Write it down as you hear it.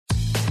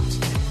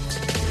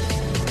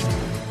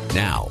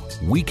Now,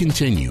 we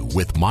continue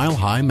with Mile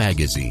High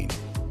Magazine.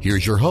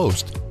 Here's your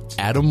host,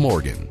 Adam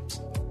Morgan.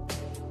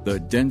 The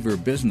Denver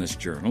Business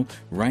Journal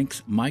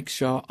ranks Mike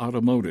Shaw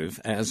Automotive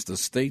as the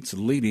state's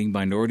leading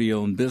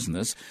minority-owned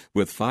business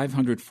with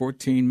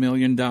 $514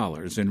 million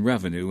in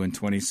revenue in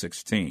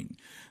 2016.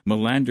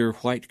 Melander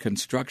White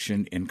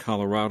Construction in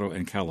Colorado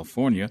and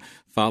California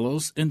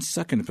follows in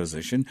second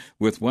position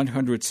with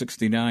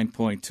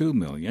 $169.2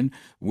 million,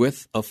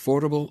 with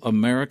Affordable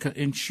America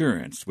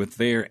Insurance with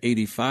their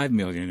 $85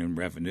 million in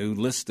revenue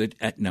listed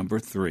at number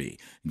 3.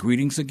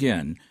 Greetings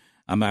again.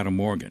 I'm Adam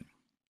Morgan.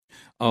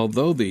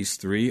 Although these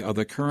three are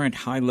the current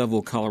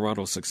high-level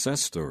Colorado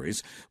success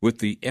stories, with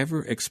the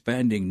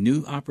ever-expanding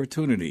new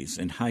opportunities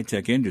in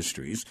high-tech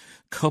industries,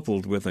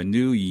 coupled with a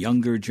new,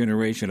 younger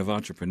generation of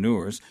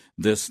entrepreneurs,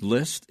 this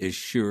list is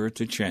sure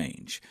to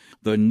change.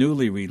 The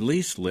newly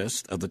released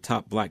list of the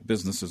top black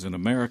businesses in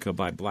America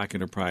by Black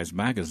Enterprise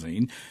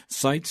Magazine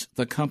cites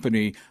the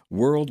company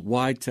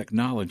Worldwide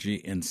Technology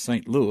in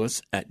St. Louis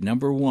at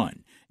number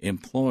 1,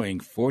 employing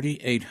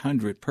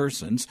 4,800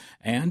 persons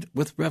and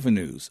with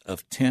revenues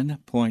of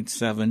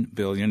 $10.7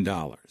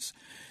 billion.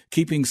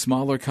 Keeping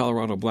smaller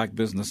Colorado black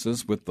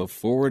businesses with the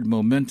forward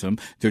momentum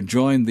to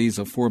join these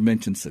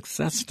aforementioned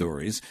success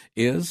stories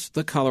is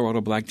the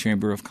Colorado Black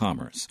Chamber of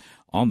Commerce.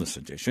 On this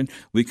edition,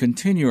 we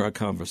continue our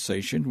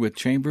conversation with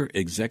Chamber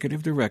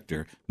Executive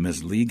Director,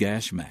 Ms. Lee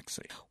Gash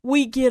Maxey.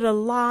 We get a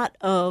lot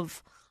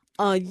of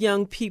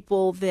young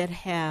people that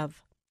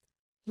have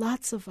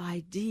lots of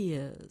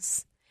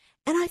ideas.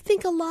 And I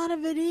think a lot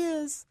of it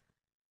is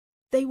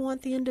they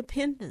want the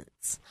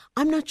independence.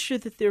 I'm not sure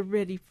that they're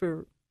ready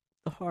for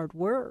the hard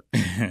work,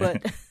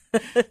 but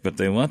but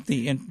they want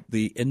the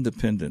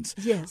independence.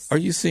 Yes. Are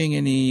you seeing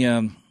any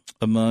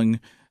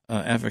among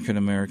African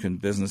American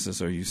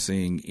businesses? Are you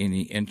seeing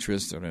any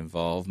interest or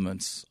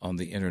involvements on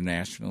the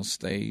international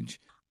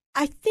stage?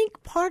 I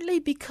think partly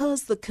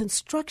because the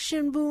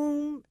construction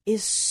boom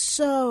is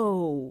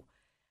so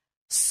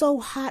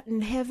hot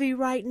and heavy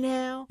right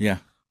now. Yeah.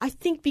 I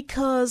think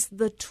because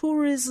the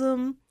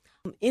tourism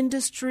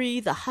industry,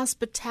 the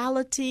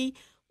hospitality,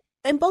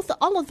 and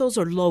all of those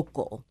are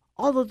local.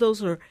 All of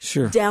those are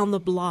down the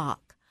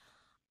block.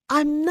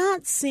 I'm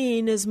not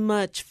seeing as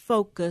much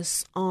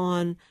focus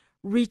on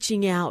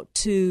reaching out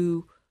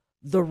to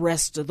the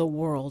rest of the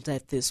world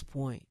at this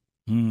point.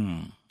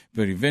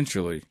 But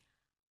eventually,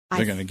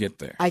 they're going to get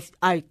there. I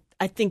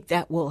think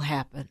that will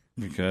happen.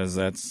 Because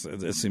that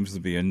seems to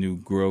be a new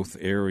growth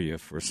area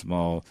for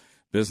small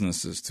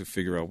businesses to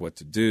figure out what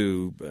to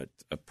do, but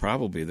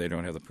probably they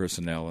don't have the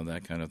personnel and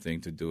that kind of thing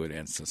to do it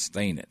and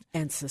sustain it.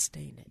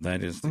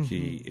 That is the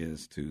key,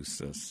 is to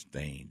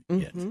sustain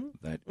it.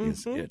 That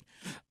is it.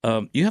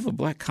 You have a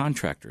black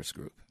contractors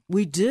group.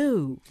 We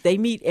do. They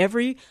meet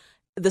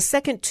the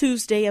second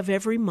Tuesday of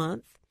every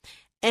month.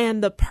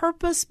 And the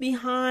purpose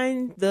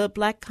behind the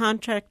black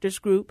contractors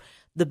group,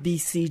 the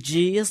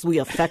BCG, as we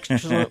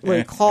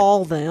affectionately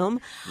call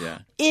them,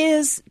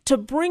 is to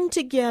bring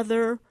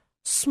together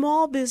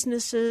small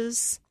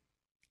businesses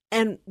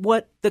and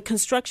what the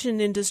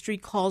construction industry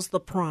calls the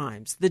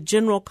primes, the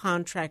general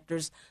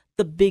contractors,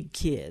 the big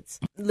kids.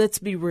 Let's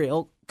be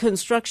real.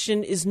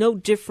 Construction is no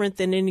different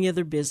than any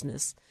other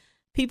business.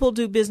 People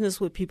do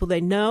business with people they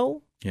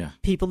know,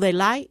 people they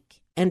like,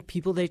 and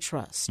people they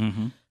trust.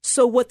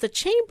 So what the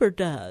chamber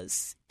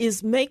does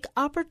is make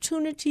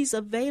opportunities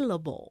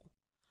available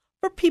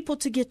for people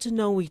to get to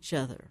know each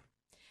other.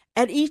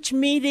 At each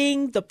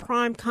meeting, the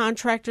prime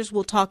contractors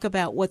will talk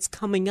about what's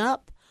coming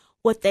up,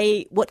 what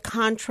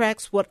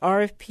contracts, what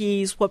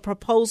RFPs, what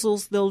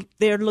proposals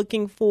they're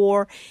looking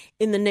for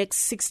in the next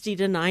 60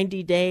 to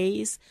 90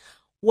 days.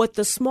 What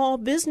the small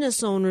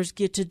business owners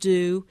get to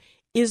do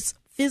is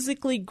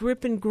physically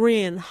grip and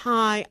grin.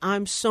 Hi,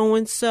 I'm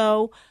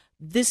so-and-so.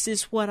 This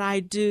is what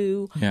I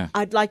do.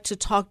 I'd like to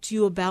talk to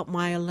you about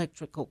my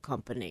electrical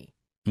company.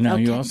 Now,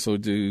 you also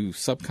do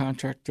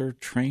subcontractor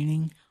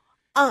training?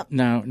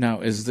 Now,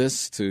 is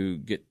this to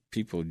get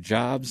people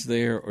jobs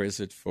there, or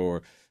is it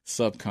for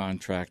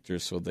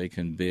subcontractors so they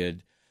can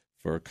bid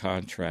for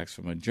contracts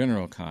from a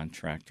general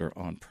contractor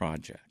on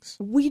projects?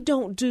 We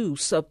don't do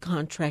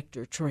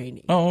subcontractor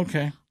training. Oh,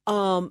 okay.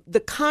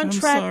 The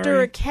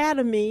Contractor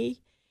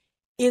Academy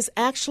is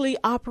actually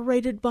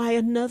operated by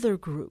another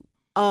group.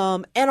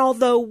 And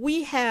although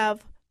we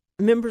have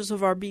members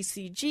of our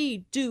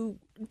BCG do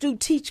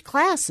teach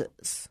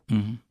classes,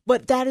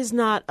 but that is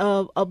not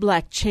a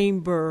Black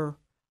Chamber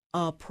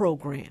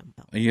program.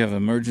 You have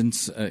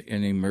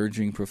an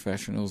Emerging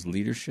Professionals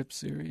Leadership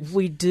Series?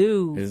 We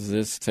do. Is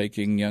this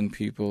taking young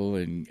people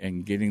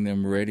and getting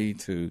them ready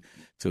to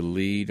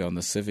lead on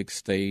the civic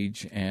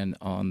stage and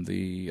on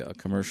the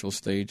commercial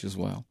stage as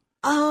well?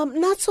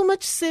 Not so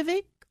much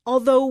civic,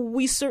 although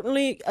we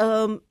certainly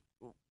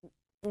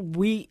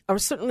we are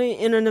certainly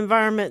in an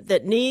environment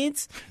that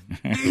needs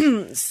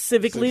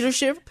civic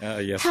leadership.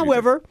 Yes,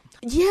 however,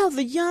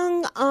 the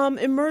young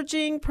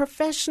emerging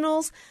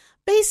professionals,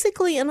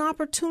 basically an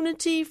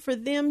opportunity for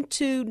them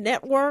to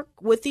network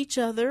with each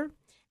other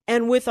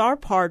and with our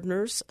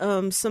partners,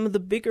 some of the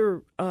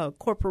bigger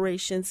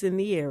corporations in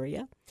the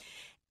area,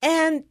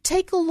 and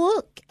take a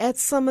look at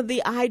some of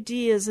the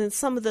ideas and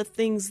some of the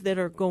things that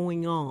are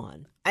going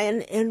on.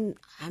 And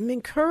I'm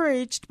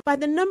encouraged by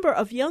the number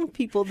of young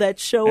people that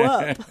show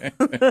up.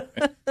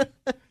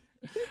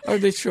 Are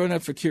they showing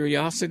up for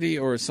curiosity,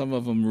 or are some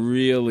of them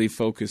really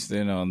focused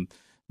in on,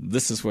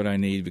 this is what I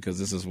need because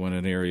this is one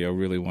area I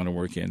really want to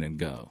work in and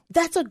go?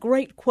 That's a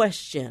great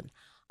question.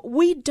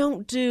 We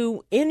don't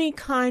do any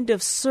kind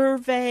of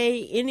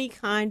survey, any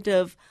kind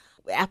of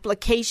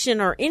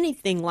application or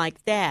anything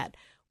like that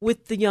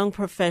with the young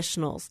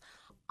professionals.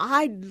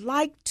 I'd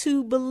like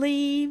to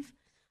believe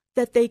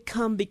that they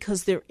come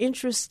because they're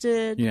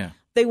interested. Yeah.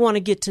 They want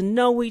to get to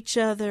know each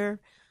other.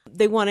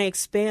 They want to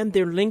expand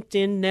their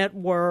LinkedIn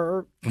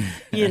network,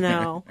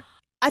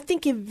 I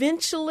think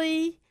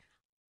eventually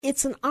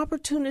it's an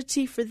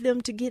opportunity for them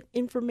to get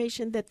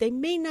information that they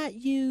may not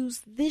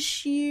use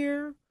this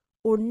year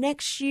or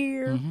next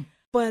year,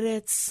 but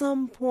at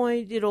some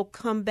point it'll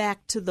come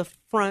back to the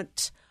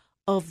front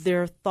of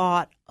their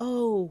thought,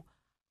 oh,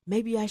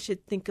 maybe I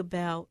should think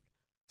about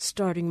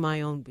starting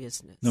my own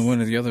business. Now, one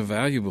of the other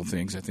valuable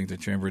things I think the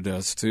Chamber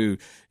does, too,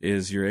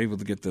 is you're able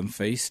to get them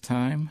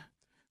FaceTime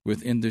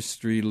with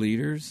industry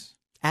leaders.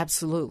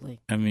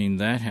 Absolutely. I mean,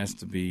 that has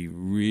to be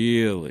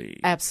really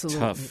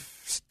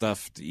tough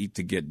stuff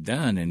to get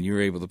done, and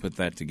you're able to put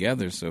that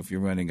together. So if you're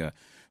running a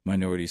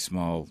minority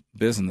small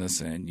business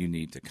and you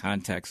need to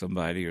contact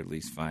somebody or at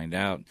least find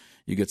out,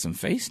 you get some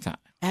FaceTime.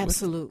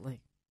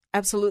 Absolutely.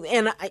 Absolutely.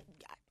 And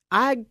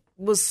I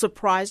was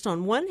surprised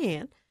on one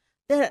hand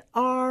that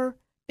our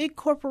big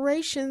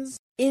corporations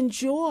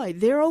enjoy.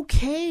 They're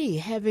okay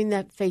having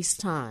that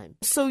FaceTime.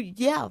 So,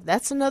 yeah,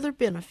 that's another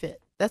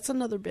benefit.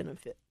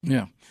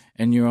 Yeah.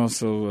 And you're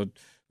also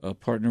a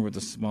partner with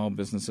the Small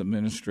Business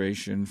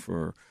Administration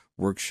for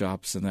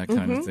workshops and that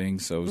kind of thing.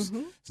 So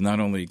it's not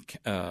only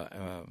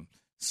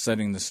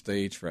setting the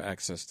stage for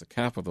access to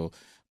capital,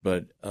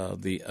 but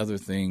the other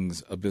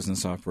things a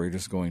business operator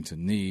is going to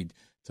need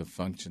to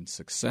function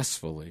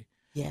successfully.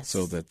 Yes.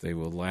 So that they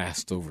will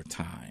last over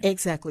time.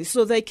 Exactly.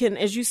 So they can,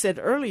 as you said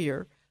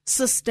earlier,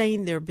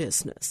 sustain their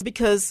business.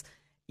 Because,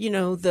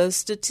 the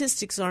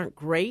statistics aren't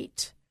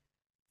great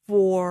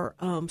for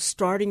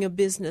starting a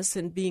business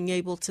and being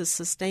able to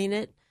sustain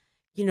it.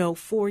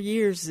 4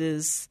 years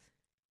is,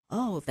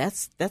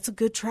 that's a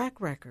good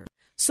track record.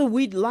 So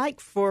we'd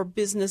like for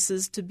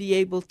businesses to be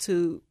able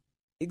to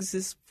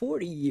exist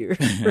 40 years.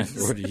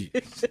 40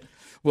 years.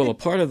 Well, a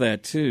part of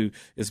that, too,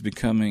 is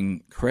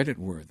becoming credit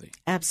worthy.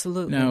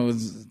 Absolutely. Now,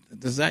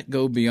 does that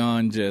go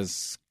beyond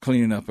just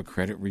cleaning up a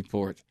credit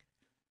report?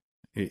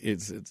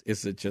 Is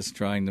it just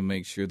trying to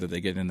make sure that they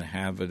get in the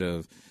habit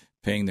of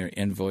paying their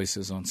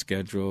invoices on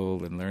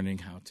schedule and learning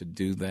how to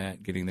do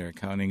that, getting their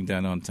accounting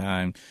done on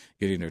time,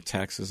 getting their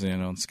taxes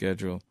in on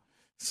schedule,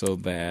 so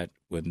that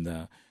when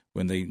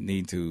they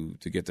need to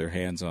get their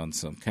hands on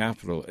some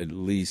capital, at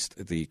least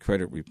the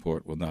credit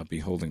report will not be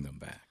holding them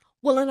back?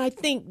 Well, and I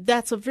think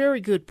that's a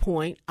very good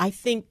point. I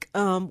think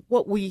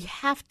what we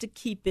have to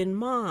keep in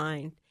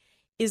mind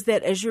is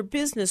that as your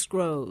business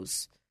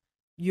grows,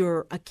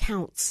 your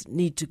accounts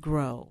need to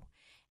grow.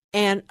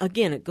 And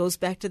again, it goes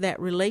back to that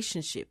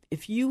relationship.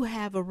 If you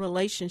have a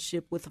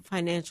relationship with a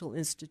financial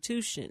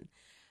institution,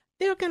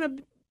 they'll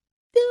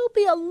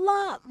be a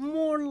lot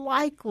more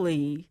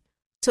likely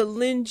to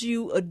lend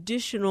you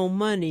additional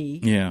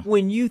money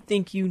when you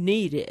think you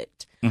need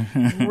it,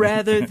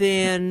 rather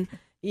than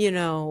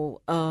you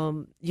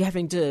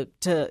having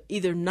to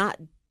either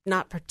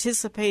not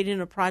participate in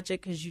a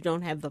project because you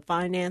don't have the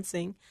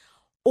financing,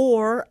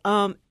 or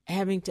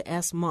having to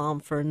ask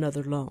mom for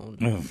another loan.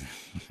 Oh,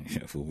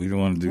 yeah, well, we don't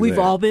want to do that. We've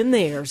all been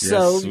there.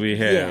 So yes, we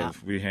have. Yeah.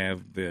 We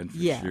have been, for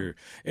sure.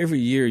 Every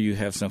year you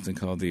have something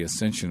called the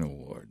Ascension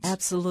Awards.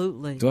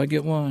 Absolutely. Do I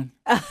get one?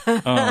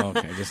 Oh,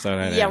 okay. I just thought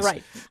I'd ask.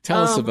 Right.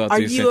 Tell us about the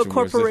Ascension Are Awards. you a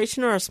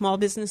corporation or a small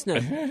business? No.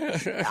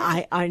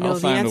 I know I'll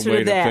the find answer a way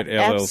to that. to put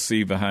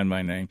LLC behind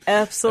my name.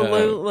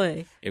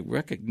 Absolutely. It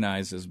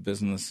recognizes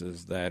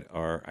businesses that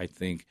are, I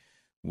think,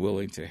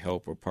 willing to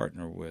help or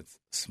partner with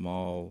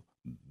small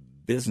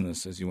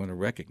businesses. You want to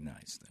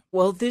recognize them.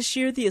 Well, this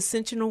year the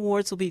Ascension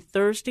Awards will be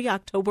Thursday,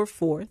 October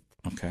 4th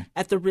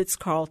at the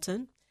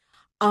Ritz-Carlton.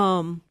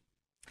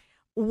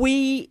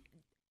 We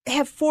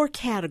have 4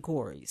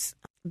 categories,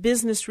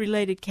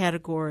 business-related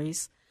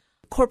categories: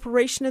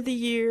 Corporation of the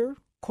Year,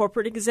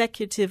 Corporate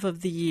Executive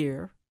of the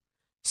Year,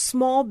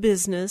 Small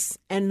Business,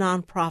 and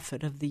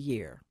Nonprofit of the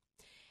Year.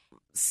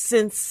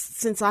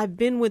 Since I've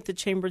been with the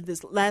Chamber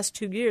this last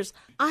 2 years,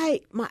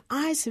 my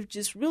eyes have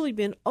just really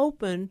been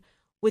open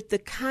with the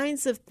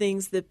kinds of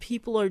things that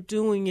people are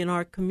doing in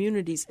our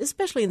communities,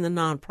 especially in the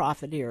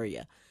nonprofit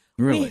area.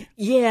 Really?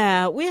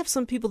 We have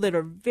some people that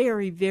are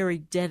very, very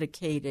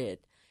dedicated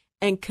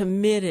and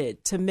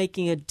committed to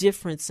making a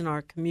difference in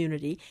our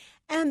community.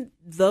 And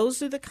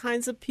those are the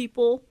kinds of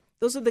people,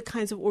 those are the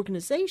kinds of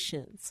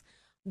organizations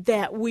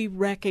that we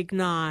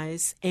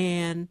recognize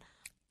and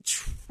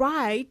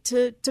try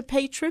to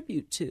pay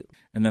tribute to.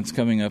 And that's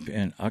coming up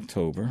in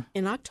October.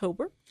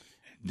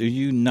 do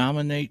you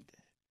nominate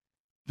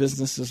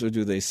businesses, or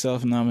do they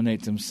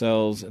self-nominate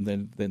themselves and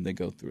then they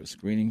go through a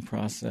screening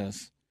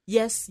process?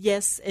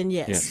 Yes, and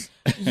yes.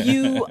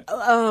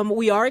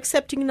 We are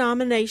accepting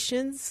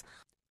nominations,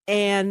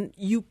 and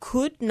you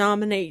could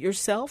nominate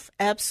yourself,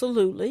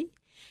 absolutely.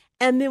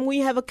 And then we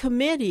have a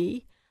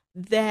committee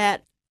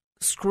that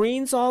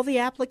screens all the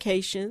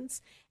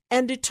applications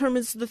and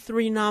determines the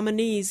 3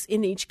 nominees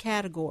in each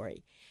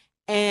category.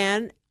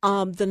 And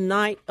the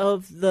night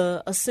of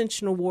the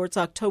Ascension Awards,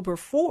 October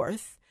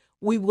 4th,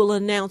 we will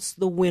announce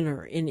the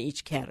winner in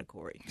each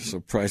category.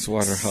 So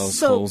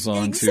Pricewaterhouse holds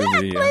on to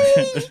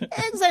the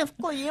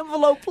exactly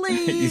envelope,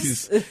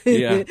 please.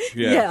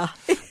 yeah.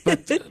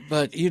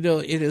 But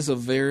it is a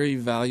very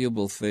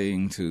valuable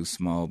thing to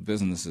small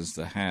businesses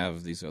to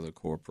have these other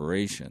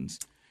corporations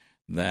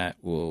that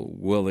will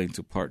willing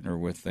to partner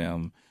with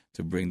them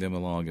to bring them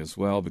along as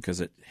well,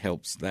 because it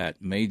helps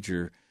that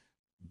major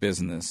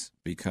business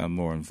become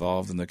more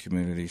involved in the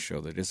community, show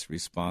that it's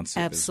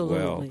responsive as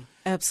well.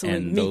 Absolutely.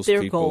 And meet those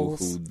their people goals.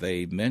 who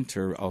they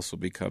mentor also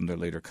become their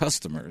later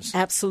customers.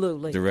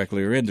 Absolutely.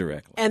 Directly or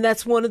indirectly. And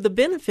that's one of the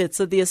benefits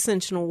of the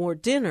Ascension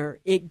Award dinner.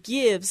 It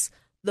gives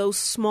those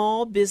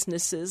small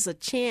businesses a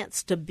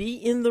chance to be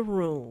in the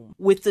room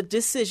with the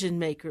decision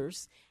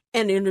makers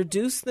and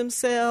introduce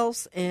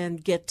themselves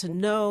and get to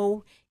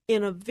know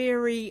in a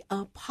very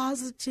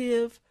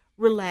positive,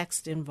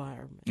 relaxed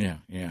environment. Yeah.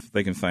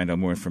 They can find out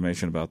more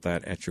information about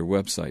that at your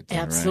website then,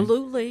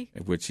 Absolutely.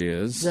 Right? Which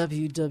is?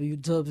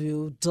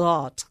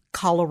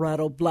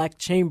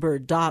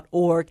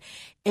 www.coloradoblackchamber.org.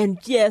 And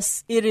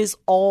yes, it is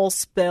all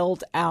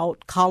spelled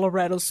out.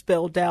 Colorado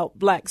spelled out,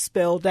 Black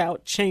spelled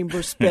out,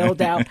 Chamber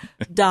spelled out,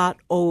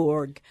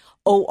 .org,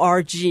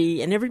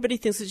 O-R-G. And everybody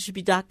thinks it should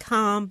be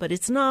 .com, but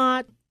it's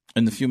not.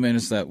 In the few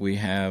minutes that we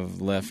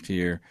have left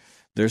here,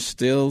 there's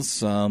still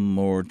some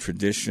more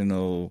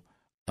traditional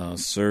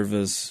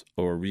service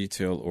or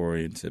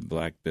retail-oriented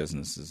Black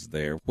businesses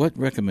there. What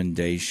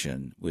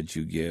recommendation would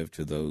you give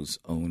to those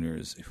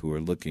owners who are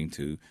looking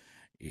to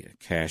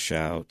cash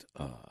out,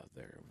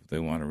 they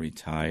want to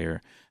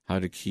retire, how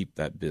to keep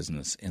that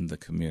business in the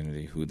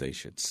community, who they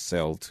should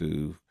sell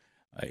to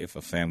if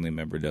a family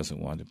member doesn't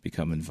want to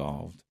become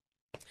involved?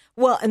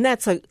 Well, and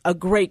that's a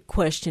great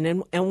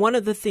question. And one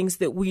of the things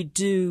that we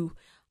do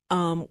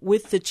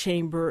with the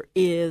Chamber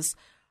is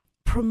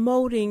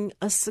promoting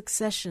a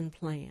succession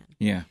plan.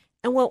 Yeah.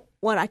 And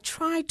what I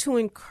try to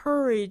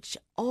encourage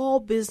all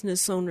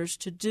business owners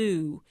to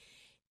do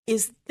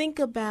is think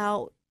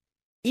about,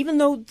 even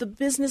though the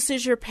business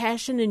is your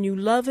passion and you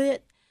love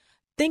it,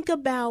 think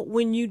about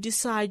when you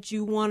decide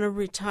you want to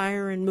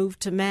retire and move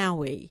to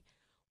Maui.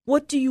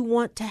 What do you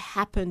want to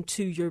happen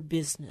to your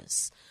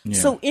business? Yeah.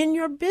 So in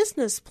your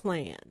business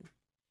plan,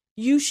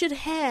 you should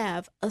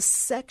have a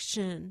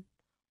section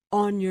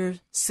on your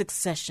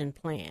succession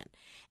plan.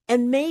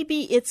 And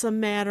maybe it's a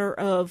matter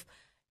of,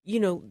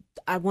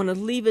 I want to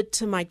leave it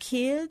to my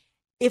kid.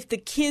 If the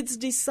kids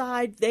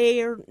decide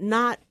they are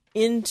not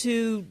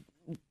into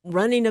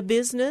running a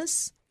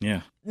business,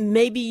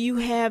 maybe you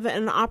have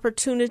an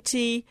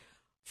opportunity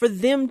for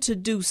them to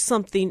do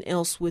something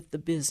else with the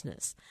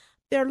business.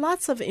 There are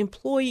lots of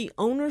employee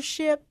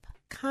ownership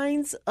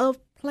kinds of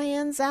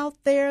plans out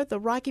there. The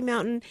Rocky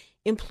Mountain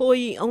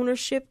Employee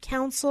Ownership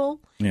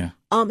Council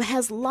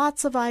has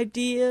lots of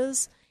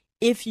ideas.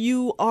 If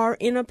you are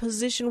in a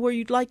position where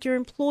you'd like your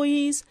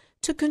employees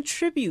to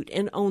contribute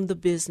and own the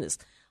business.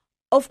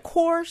 Of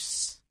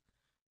course,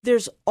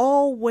 there's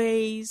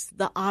always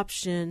the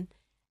option,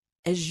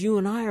 as you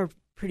and I are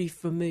pretty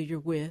familiar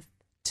with,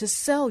 to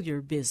sell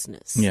your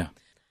business. Yeah.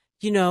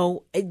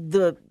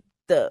 The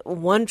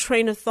one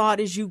train of thought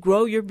is you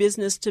grow your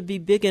business to be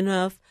big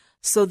enough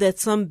so that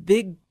some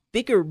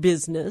bigger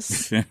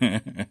business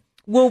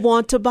will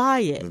want to buy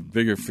it. The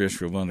bigger fish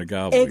will want to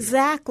gobble it.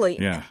 Exactly.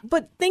 Yeah.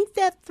 But think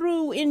that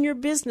through in your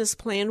business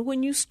plan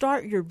when you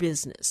start your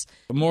business.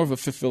 More of a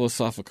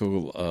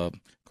philosophical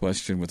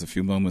question with a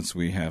few moments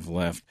we have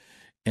left.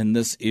 In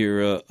this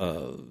era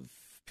of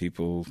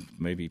people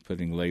maybe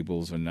putting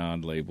labels or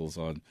non-labels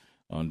on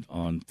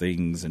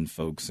things and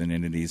folks and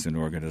entities and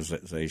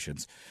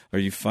organizations, are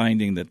you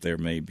finding that there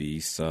may be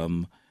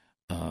some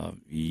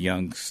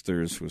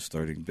youngsters who are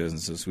starting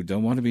businesses who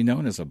don't want to be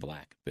known as a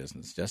Black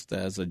business, just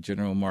as a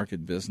general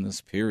market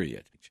business,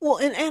 period? Well,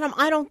 and Adam,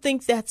 I don't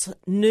think that's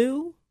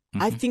new.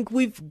 Mm-hmm. I think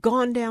we've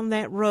gone down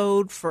that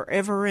road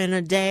forever and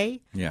a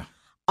day. Yeah.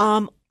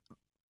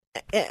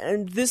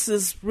 And this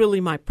is really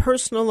my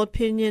personal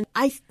opinion.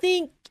 I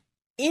think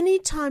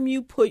anytime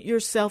you put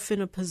yourself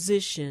in a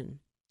position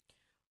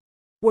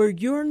where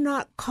you're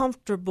not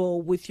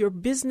comfortable with your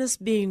business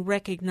being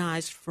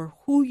recognized for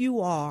who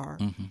you are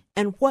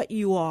and what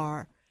you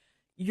are,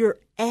 you're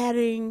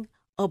adding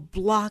a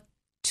block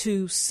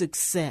to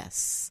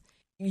success.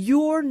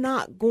 You're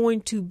not going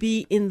to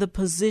be in the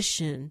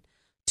position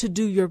to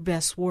do your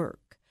best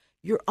work.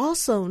 You're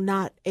also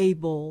not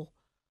able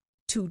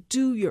to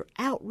do your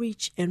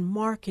outreach and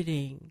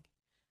marketing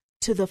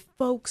to the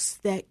folks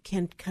that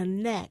can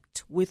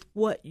connect with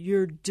what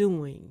you're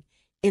doing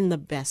in the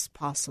best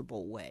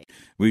possible way.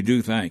 We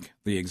do thank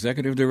the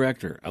Executive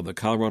Director of the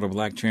Colorado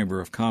Black Chamber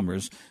of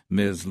Commerce,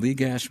 Ms.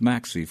 Legash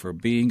Maxey, for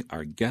being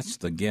our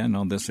guest again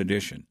on this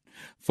edition.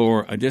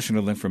 For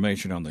additional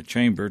information on the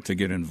Chamber, to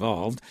get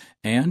involved,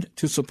 and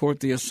to support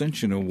the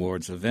Ascension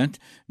Awards event,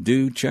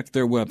 do check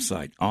their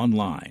website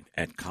online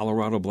at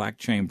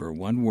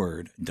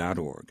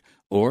coloradoblackchamber.org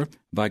or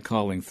by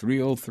calling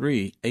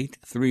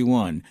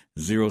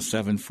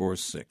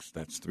 303-831-0746.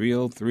 That's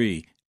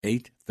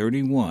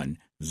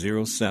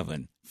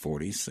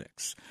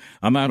 303-831-0746.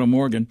 I'm Adam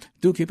Morgan.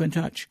 Do keep in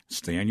touch.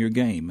 Stay on your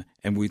game.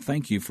 And we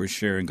thank you for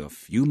sharing a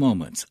few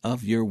moments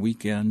of your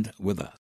weekend with us.